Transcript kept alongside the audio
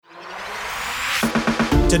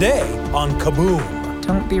Today on Kaboom.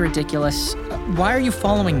 Don't be ridiculous. Why are you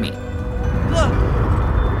following me? Look!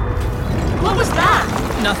 What was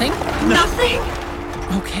that? Nothing? Nothing?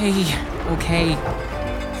 Okay.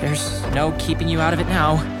 There's no keeping you out of it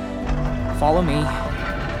now. Follow me,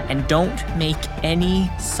 and don't make any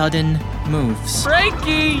sudden moves.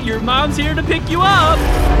 Frankie, your mom's here to pick you up.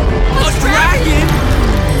 A dragon?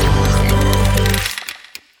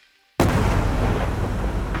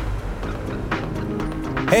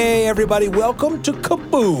 Hey everybody, welcome to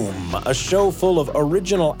Kaboom, a show full of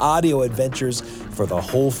original audio adventures for the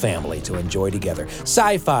whole family to enjoy together.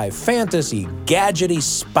 Sci-fi, fantasy, gadgety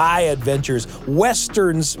spy adventures,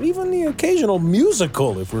 westerns, even the occasional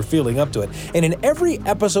musical if we're feeling up to it. And in every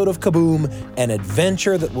episode of Kaboom, an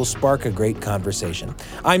adventure that will spark a great conversation.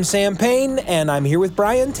 I'm Sam Payne, and I'm here with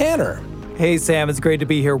Brian Tanner. Hey, Sam, it's great to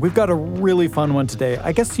be here. We've got a really fun one today.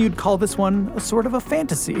 I guess you'd call this one a sort of a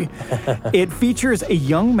fantasy. It features a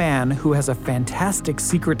young man who has a fantastic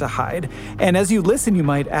secret to hide. And as you listen, you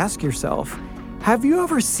might ask yourself, have you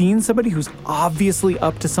ever seen somebody who's obviously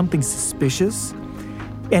up to something suspicious?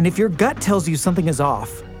 And if your gut tells you something is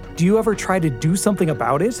off, do you ever try to do something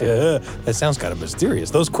about it? That sounds kind of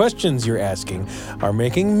mysterious. Those questions you're asking are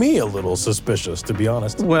making me a little suspicious, to be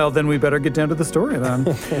honest. Well, then we better get down to the story then.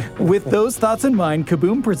 With those thoughts in mind,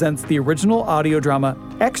 Kaboom presents the original audio drama,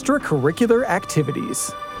 Extracurricular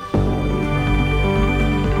Activities.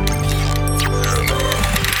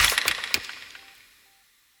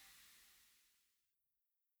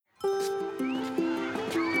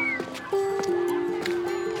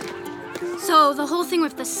 So the whole thing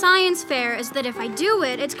with the science fair is that if I do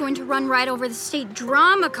it, it's going to run right over the state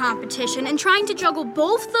drama competition, and trying to juggle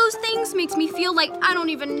both those things makes me feel like I don't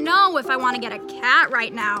even know if I want to get a cat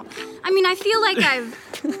right now. I mean, I feel like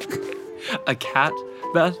I've... A cat,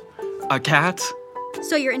 Beth? A cat?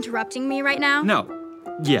 So you're interrupting me right now? No.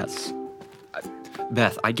 Yes.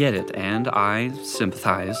 Beth, I get it, and I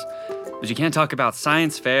sympathize. But you can't talk about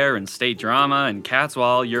science fair and state drama and cats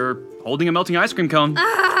while you're holding a melting ice cream cone.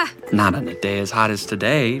 Not on a day as hot as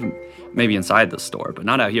today. Maybe inside the store, but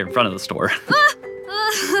not out here in front of the store.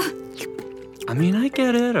 I mean, I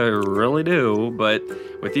get it, I really do. But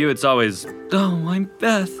with you, it's always, oh, I'm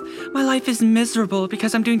Beth. My life is miserable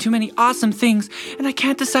because I'm doing too many awesome things, and I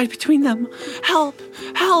can't decide between them. Help,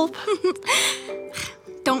 help.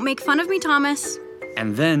 Don't make fun of me, Thomas.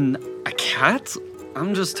 And then a cat?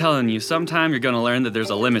 I'm just telling you, sometime you're gonna learn that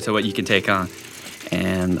there's a limit to what you can take on.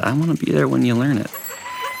 And I wanna be there when you learn it.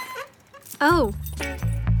 Oh.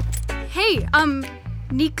 Hey,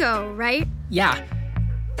 Nico, right? Yeah.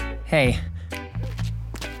 Hey.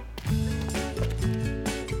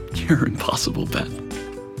 You're impossible, Beth.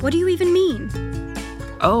 What do you even mean?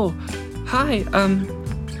 Oh, hi,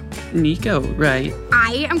 Nico, right?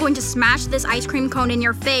 I am going to smash this ice cream cone in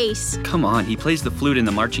your face. Come on, he plays the flute in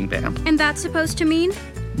the marching band. And that's supposed to mean?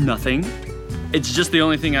 Nothing. It's just the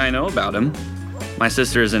only thing I know about him. My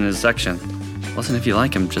sister is in his section. Listen, if you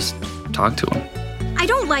like him, just talk to him. I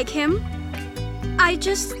don't like him. I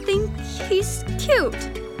just think he's cute.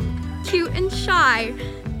 Cute and shy.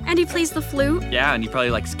 And he plays the flute. Yeah, and he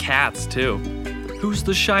probably likes cats, too. Who's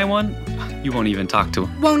the shy one? You won't even talk to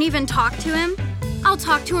him. Won't even talk to him? I'll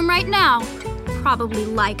talk to him right now. Probably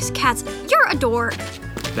likes cats. You're a dork.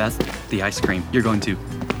 Beth, the ice cream. You're going to...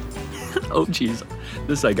 Oh, jeez.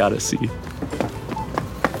 This I gotta see.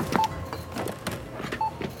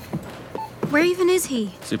 Where even is he?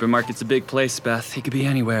 Supermarket's a big place, Beth. He could be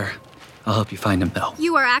anywhere. I'll help you find him, though.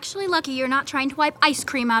 You are actually lucky you're not trying to wipe ice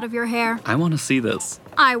cream out of your hair. I want to see this.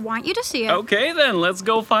 I want you to see it. Okay, then. Let's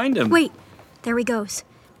go find him. Wait. There he goes.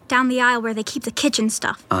 Down the aisle where they keep the kitchen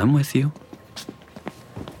stuff. I'm with you.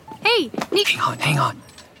 Hey, Hang on.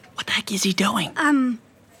 What the heck is he doing?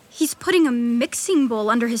 He's putting a mixing bowl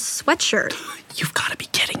under his sweatshirt. You've got to be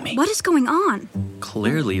kidding me. What is going on?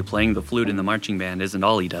 Clearly, playing the flute in the marching band isn't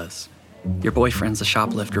all he does. Your boyfriend's a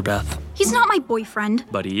shoplifter, Beth. He's not my boyfriend.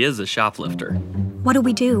 But he is a shoplifter. What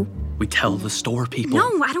do? We tell the store people.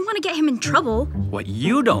 No, I don't want to get him in trouble. What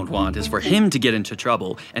you don't want is for him to get into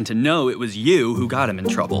trouble and to know it was you who got him in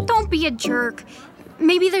trouble. Don't be a jerk.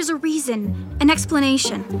 Maybe there's a reason, an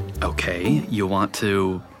explanation. Okay, you want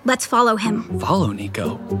to... Let's follow him. Follow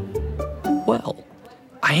Nico? Well,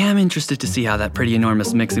 I am interested to see how that pretty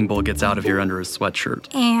enormous mixing bowl gets out of here under his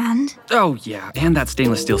sweatshirt. And? Oh, yeah, and that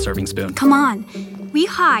stainless steel serving spoon. Come on. We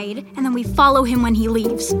hide, and then we follow him when he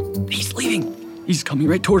leaves. He's leaving. He's coming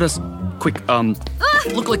right toward us. Quick,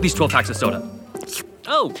 look like these 12 packs of soda.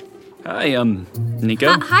 Oh, hi,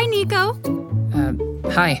 Nico. Hi, Nico.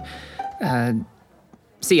 Hi.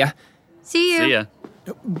 See ya. See you. See ya.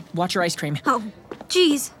 Watch your ice cream. Oh,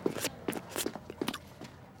 geez.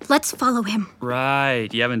 Let's follow him.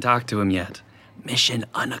 Right, you haven't talked to him yet. Mission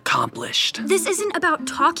unaccomplished. This isn't about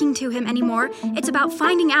talking to him anymore. It's about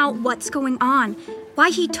finding out what's going on. Why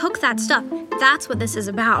he took that stuff. That's what this is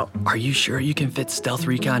about. Are you sure you can fit stealth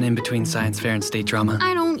recon in between science fair and state drama?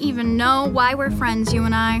 I don't even know why we're friends, you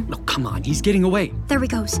and I. No, come on, he's getting away. There he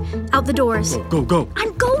goes. Out the doors. Go.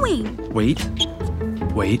 I'm going. Wait.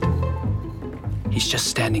 He's just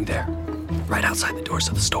standing there, right outside the doors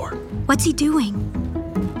of the store. What's he doing?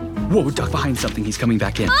 Whoa, duck behind something. He's coming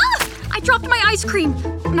back in. Ah! I dropped my ice cream.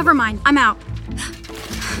 Never mind. I'm out.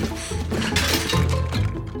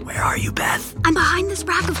 Where are you, Beth? I'm behind this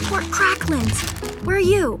rack of pork cracklins. Where are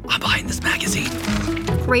you? I'm behind this magazine.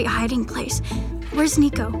 Great hiding place. Where's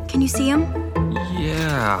Nico? Can you see him?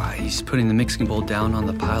 Yeah, he's putting the mixing bowl down on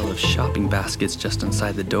the pile of shopping baskets just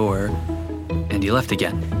inside the door. And he left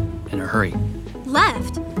again, in a hurry.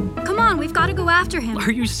 Left? Come on, we've got to go after him.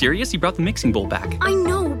 Are you serious? He brought the mixing bowl back. I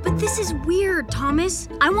know, but this is weird, Thomas.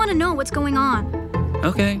 I want to know what's going on.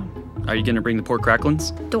 Okay. Are you gonna bring the pork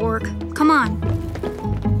cracklins? Dork. Come on.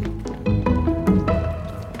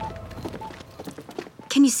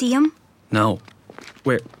 Can you see him? No.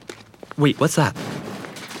 Where? Wait, what's that?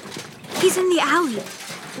 He's in the alley,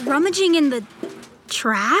 rummaging in the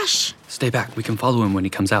trash. Stay back. We can follow him when he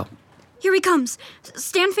comes out. Here he comes.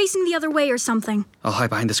 Stand facing the other way or something. I'll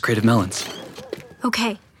hide behind this crate of melons.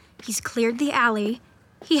 Okay, he's cleared the alley.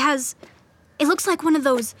 He has, it looks like one of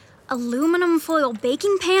those aluminum foil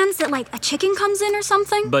baking pans that like a chicken comes in or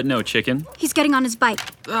something. But no chicken. He's getting on his bike.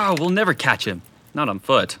 Oh, we'll never catch him. Not on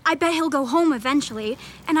foot. I bet he'll go home eventually,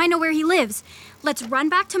 and I know where he lives. Let's run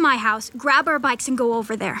back to my house, grab our bikes, and go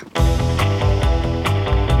over there.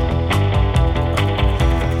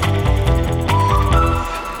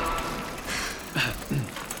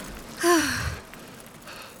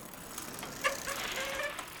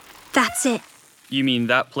 That's it. You mean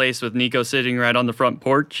that place with Nico sitting right on the front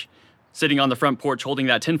porch? Sitting on the front porch holding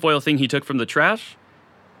that tinfoil thing he took from the trash?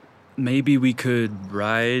 Maybe we could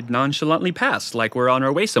ride nonchalantly past, like we're on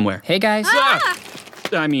our way somewhere. Hey, guys.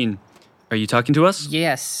 I mean, are you talking to us?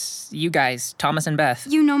 Yes, you guys, Thomas and Beth.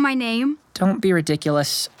 You know my name? Don't be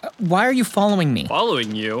ridiculous. Why are you following me?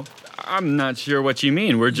 Following you? I'm not sure what you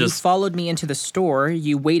mean. We're You just... followed me into the store,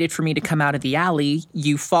 you waited for me to come out of the alley,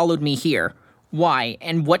 you followed me here. Why?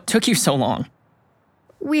 And what took you so long?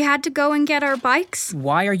 We had to go and get our bikes?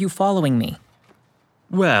 Why are you following me?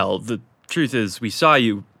 Well, the truth is, we saw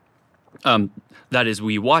you... that is,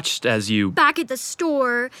 we watched as you... Back at the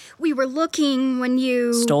store, we were looking when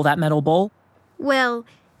you... Stole that metal bowl? Well,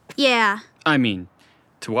 yeah. I mean,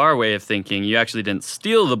 to our way of thinking, you actually didn't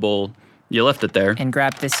steal the bowl. You left it there. And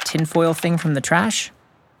grabbed this tinfoil thing from the trash?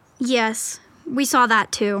 Yes, we saw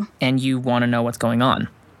that too. And you want to know what's going on?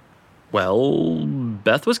 Well,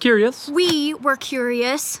 Beth was curious. We were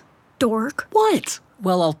curious. Dork. What?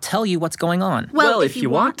 Well, I'll tell you what's going on. Well, if you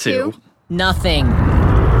want to. Nothing.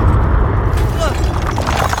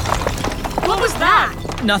 What was that?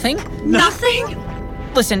 Nothing? Nothing?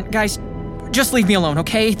 Listen, guys, just leave me alone,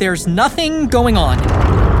 okay? There's nothing going on.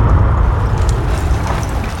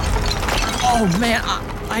 Oh, man,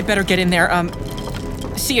 I better get in there.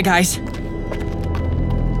 See you guys.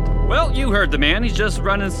 Well, you heard the man. He's just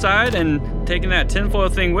run inside and taking that tinfoil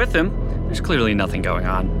thing with him. There's clearly nothing going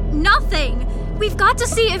on. Nothing! We've got to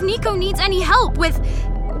see if Nico needs any help with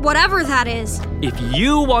whatever that is. If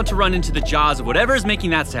you want to run into the jaws of whatever is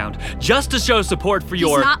making that sound, just to show support for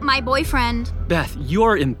your... He's not my boyfriend. Beth,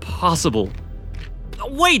 you're impossible.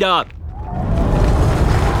 Wait up!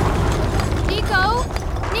 Nico?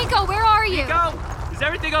 Nico, where are you? Nico, is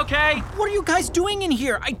everything okay? What are you guys doing in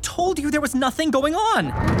here? I told you there was nothing going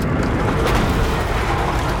on.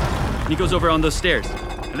 Nico's over on those stairs,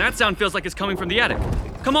 and that sound feels like it's coming from the attic.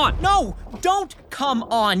 Come on. No, don't come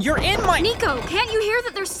on. You're in my... Nico, can't you hear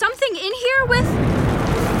that there's something in here with...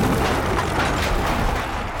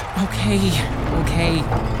 Okay.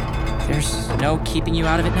 There's no keeping you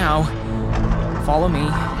out of it now. Follow me,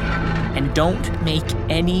 and don't make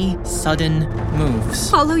any sudden moves.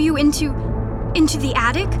 Follow you into the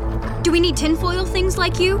attic? Do we need tinfoil things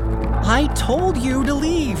like you? I told you to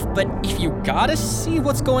leave, but if you gotta see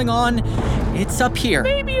what's going on, it's up here.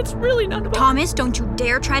 Maybe it's really not about... Thomas, don't you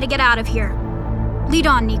dare try to get out of here. Lead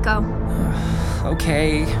on, Nico.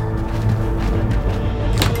 Okay.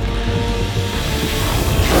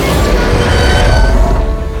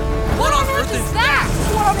 What on earth is that?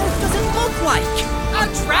 What on earth does it look like? A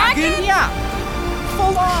dragon? Yeah,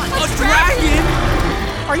 full on. A dragon?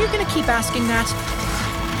 Are you gonna keep asking that?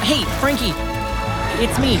 Hey, Frankie,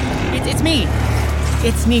 it's me. It's me.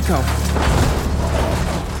 It's Nico.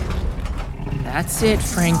 That's it,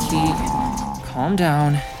 Frankie. Calm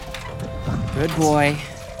down. Good boy.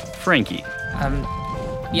 Frankie.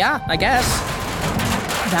 Yeah, I guess.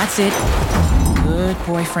 That's it. Good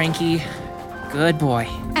boy, Frankie. Good boy.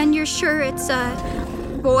 And you're sure it's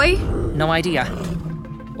a boy? No idea.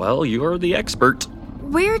 Well, you're the expert.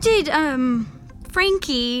 Where did,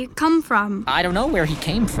 Frankie come from? I don't know where he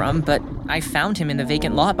came from, but I found him in the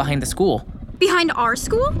vacant lot behind the school. Behind our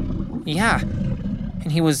school? Yeah.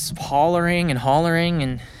 And he was hollering,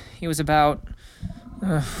 and he was about,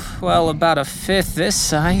 about a fifth this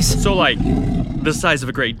size. So, like, the size of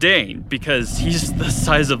a Great Dane, because he's the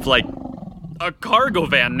size of, like, a cargo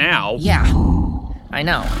van now. Yeah, I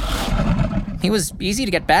know. He was easy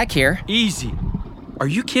to get back here. Easy. Are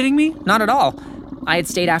you kidding me? Not at all. I had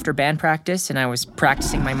stayed after band practice, and I was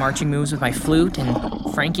practicing my marching moves with my flute,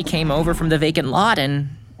 and Frankie came over from the vacant lot, and,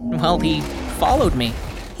 well, he followed me.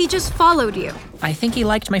 He just followed you. I think he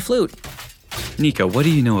liked my flute. Nico, what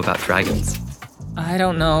do you know about dragons? I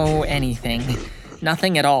don't know anything.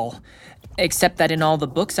 Nothing at all. Except that in all the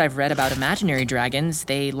books I've read about imaginary dragons,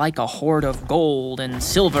 they like a hoard of gold and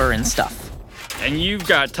silver and stuff. And you've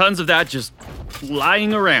got tons of that just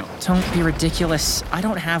lying around. Don't be ridiculous. I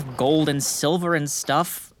don't have gold and silver and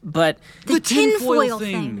stuff, but... The tinfoil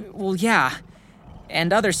thing. Well, yeah.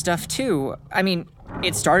 And other stuff, too. I mean,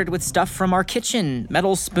 it started with stuff from our kitchen.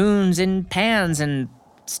 Metal spoons and pans and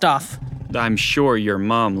stuff. I'm sure your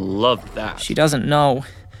mom loved that. She doesn't know.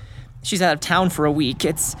 She's out of town for a week.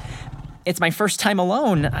 It's my first time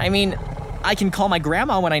alone. I mean, I can call my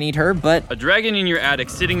grandma when I need her, but... A dragon in your attic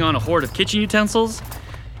sitting on a hoard of kitchen utensils?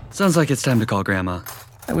 Sounds like it's time to call Grandma.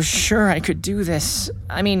 I was sure I could do this.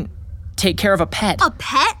 I mean, take care of a pet. A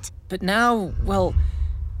pet? But now, well,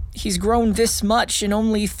 he's grown this much in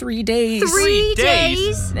only 3 days. 3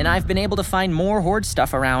 days? And I've been able to find more hoard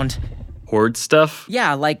stuff around. Hoard stuff?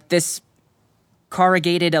 Yeah, like this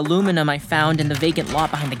corrugated aluminum I found in the vacant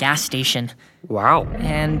lot behind the gas station. Wow.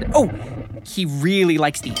 And, he really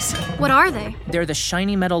likes these. What are they? They're the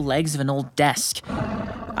shiny metal legs of an old desk.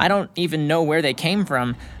 I don't even know where they came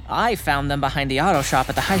from. I found them behind the auto shop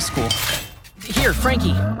at the high school. Here,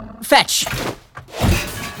 Frankie, fetch.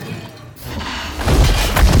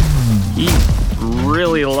 He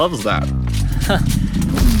really loves that.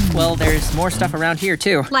 Well, there's more stuff around here,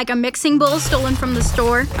 too. Like a mixing bowl stolen from the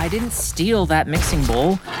store? I didn't steal that mixing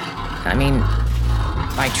bowl. I mean,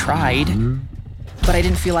 I tried, but I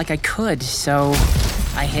didn't feel like I could, so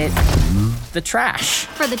I hit the trash.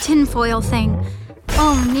 For the tinfoil thing.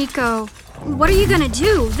 Oh, Nico, what are you gonna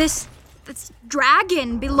do? This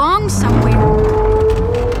dragon belongs somewhere.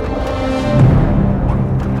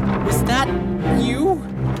 Was that you,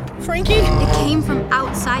 Frankie? It came from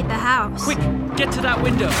outside the house. Quick, get to that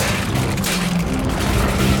window.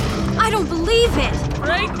 I don't believe it.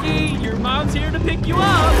 Frankie, your mom's here to pick you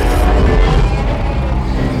up.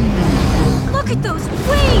 Look at those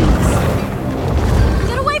wings.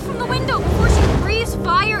 Get away from the window before she breathes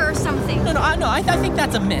fire or something. No, I think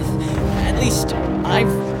that's a myth. At least, I've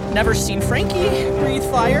never seen Frankie breathe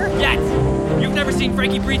fire. Yet! You've never seen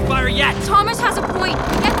Frankie breathe fire yet! Thomas has a point.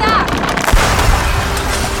 Get that.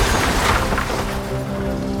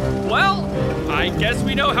 Well, I guess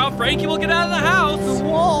we know how Frankie will get out of the house. The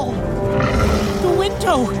wall. The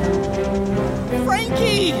window.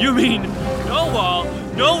 Frankie! You mean no wall,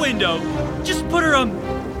 no window, just put her,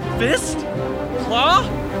 fist? Claw?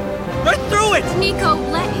 Right through it! Nico,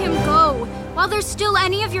 let him go while there's still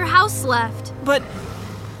any of your house left. But...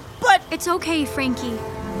 It's okay, Frankie.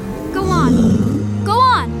 Go on. Go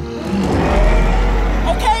on.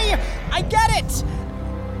 Okay, I get it!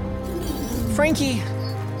 Frankie.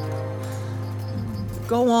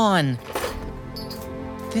 Go on.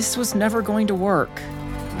 This was never going to work.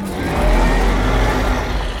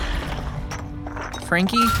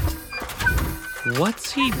 Frankie?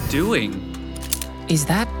 What's he doing? Is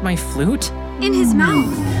that my flute? In his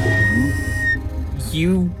mouth.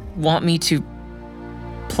 You want me to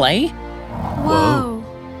play? Whoa.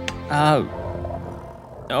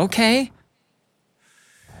 Okay.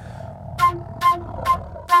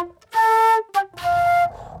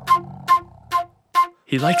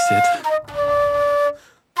 He likes it.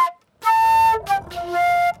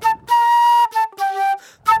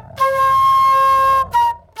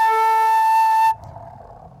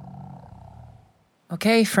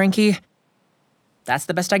 Okay, Frankie. That's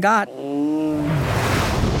the best I got.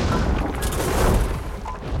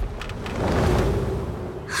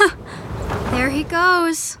 There he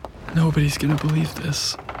goes. Nobody's gonna believe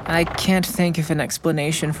this. I can't think of an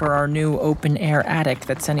explanation for our new open-air attic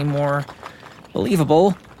that's any more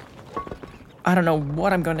believable. I don't know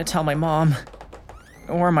what I'm going to tell my mom.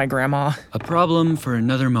 Or my grandma. A problem for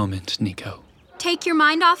another moment, Nico. take your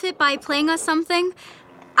mind off it by playing us something?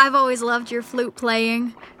 I've always loved your flute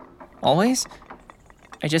playing. Always?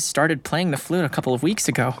 I just started playing the flute a couple of weeks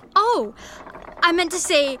ago. Oh, I meant to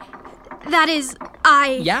say, that is,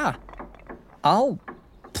 Yeah. I'll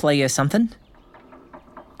play you something.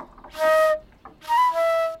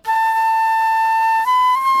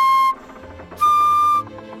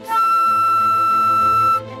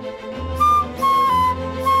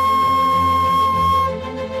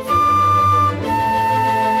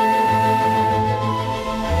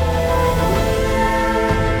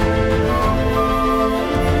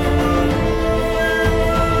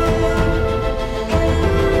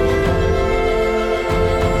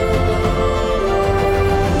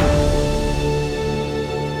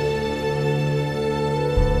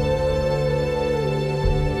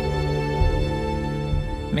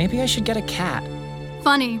 Maybe I should get a cat.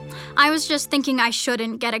 Funny. I was just thinking I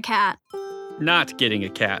shouldn't get a cat. Not getting a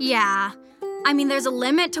cat. Yeah. I mean, there's a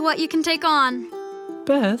limit to what you can take on.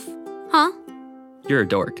 Beth, Huh? you're a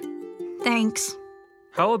dork. Thanks.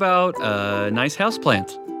 How about a nice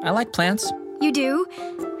houseplant? I like plants. You do?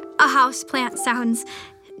 A house plant sounds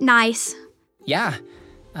nice. Yeah.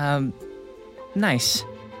 Nice.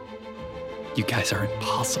 You guys are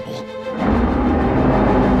impossible.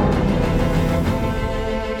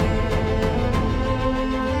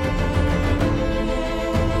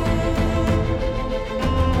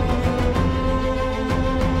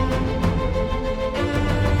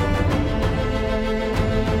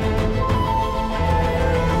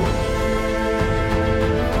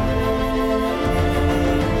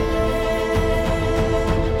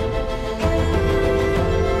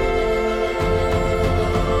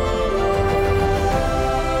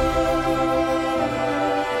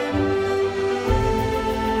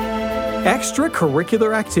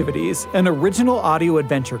 Extracurricular Activities, an original audio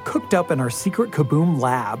adventure cooked up in our secret Kaboom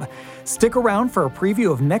lab. Stick around for a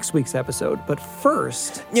preview of next week's episode, but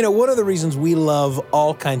first... You know, one of the reasons we love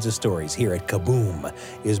all kinds of stories here at Kaboom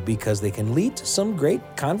is because they can lead to some great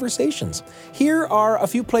conversations. Here are a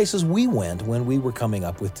few places we went when we were coming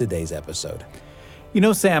up with today's episode. You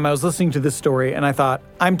know, Sam, I was listening to this story and I thought,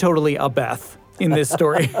 I'm totally a Beth in this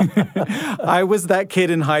story. I was that kid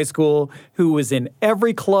in high school who was in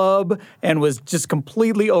every club and was just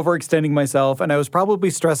completely overextending myself, and I was probably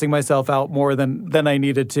stressing myself out more than I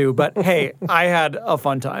needed to. But hey, I had a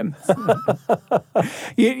fun time.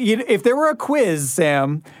 If there were a quiz,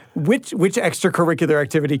 Sam, which extracurricular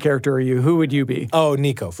activity character are you? Who would you be? Oh,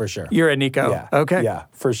 Nico, for sure. You're a Nico. Yeah. Okay. Yeah,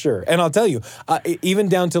 for sure. And I'll tell you, even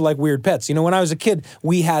down to like weird pets. You know, when I was a kid,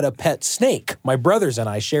 we had a pet snake. My brothers and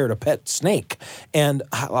I shared a pet snake. And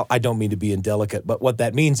I don't mean to be indelicate, but what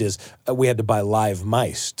that means is we had to buy live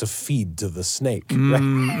mice to feed to the snake. Right?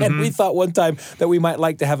 And we thought one time that we might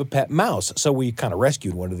like to have a pet mouse. So we kind of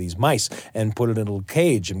rescued one of these mice and put it in a little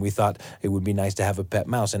cage. And we thought it would be nice to have a pet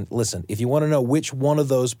mouse. And listen, if you want to know which one of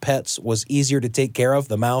those pets was easier to take care of,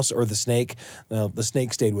 the mouse or the snake, well, the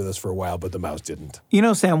snake stayed with us for a while, but the mouse didn't. You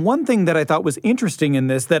know, Sam, one thing that I thought was interesting in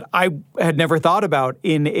this that I had never thought about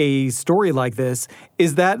in a story like this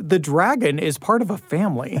is that the dragon is part of a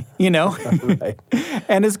family, you know? Right.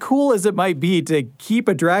 And as cool as it might be to keep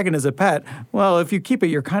a dragon as a pet, well, if you keep it,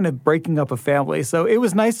 you're kind of breaking up a family. So it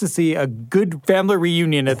was nice to see a good family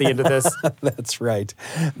reunion at the end of this. That's right.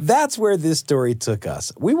 That's where this story took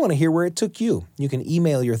us. We want to hear where it took you. You can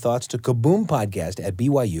email your thoughts to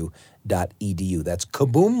kaboompodcast@byu.edu. That's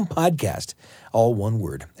kaboompodcast, all one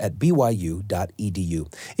word, at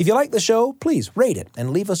byu.edu. If you like the show, please rate it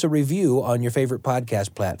and leave us a review on your favorite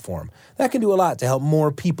podcast platform. That can do a lot to help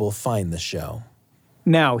more people find the show.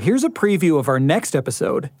 Now, here's a preview of our next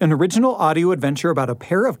episode, an original audio adventure about a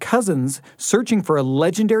pair of cousins searching for a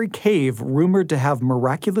legendary cave rumored to have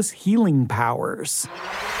miraculous healing powers.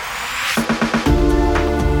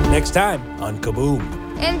 Next time on Kaboom.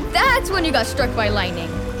 And that's when you got struck by lightning.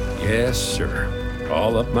 Yes, sir.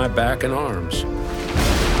 All up my back and arms.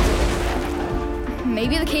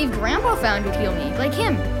 Maybe the cave Grandpa found would heal me, like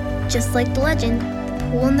him. Just like the legend, the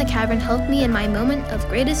pool in the cavern helped me in my moment of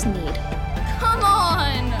greatest need. Come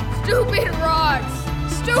on! Stupid rocks!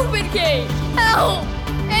 Stupid cave! Help!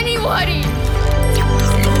 Anybody!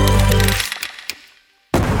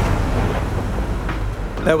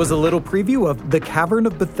 That was a little preview of The Cavern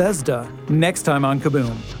of Bethesda, next time on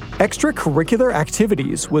Kaboom. Extracurricular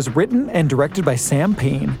Activities was written and directed by Sam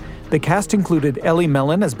Payne. The cast included Ellie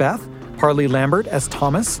Mellon as Beth, Harley Lambert as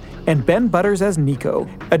Thomas, and Ben Butters as Nico.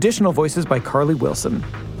 Additional voices by Carly Wilson.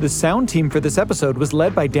 The sound team for this episode was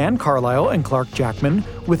led by Dan Carlisle and Clark Jackman,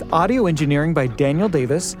 with audio engineering by Daniel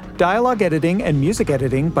Davis, dialogue editing and music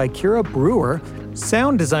editing by Kira Brewer,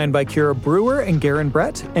 Sound designed by Kira Brewer and Garen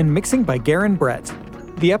Brett, and mixing by Garen Brett.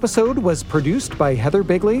 The episode was produced by Heather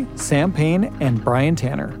Bigley, Sam Payne, and Brian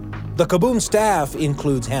Tanner. The Kaboom staff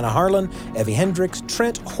includes Hannah Harlan, Evie Hendricks,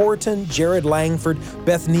 Trent Horton, Jared Langford,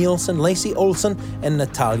 Beth Nielsen, Lacey Olson, and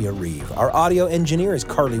Natalia Reeve. Our audio engineer is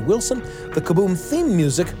Carly Wilson. The Kaboom theme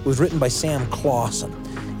music was written by Sam Clausen.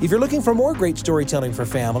 If you're looking for more great storytelling for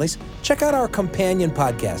families, check out our companion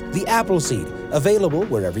podcast, The Appleseed, available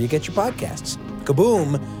wherever you get your podcasts.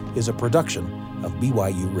 Kaboom is a production of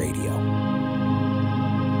BYU Radio.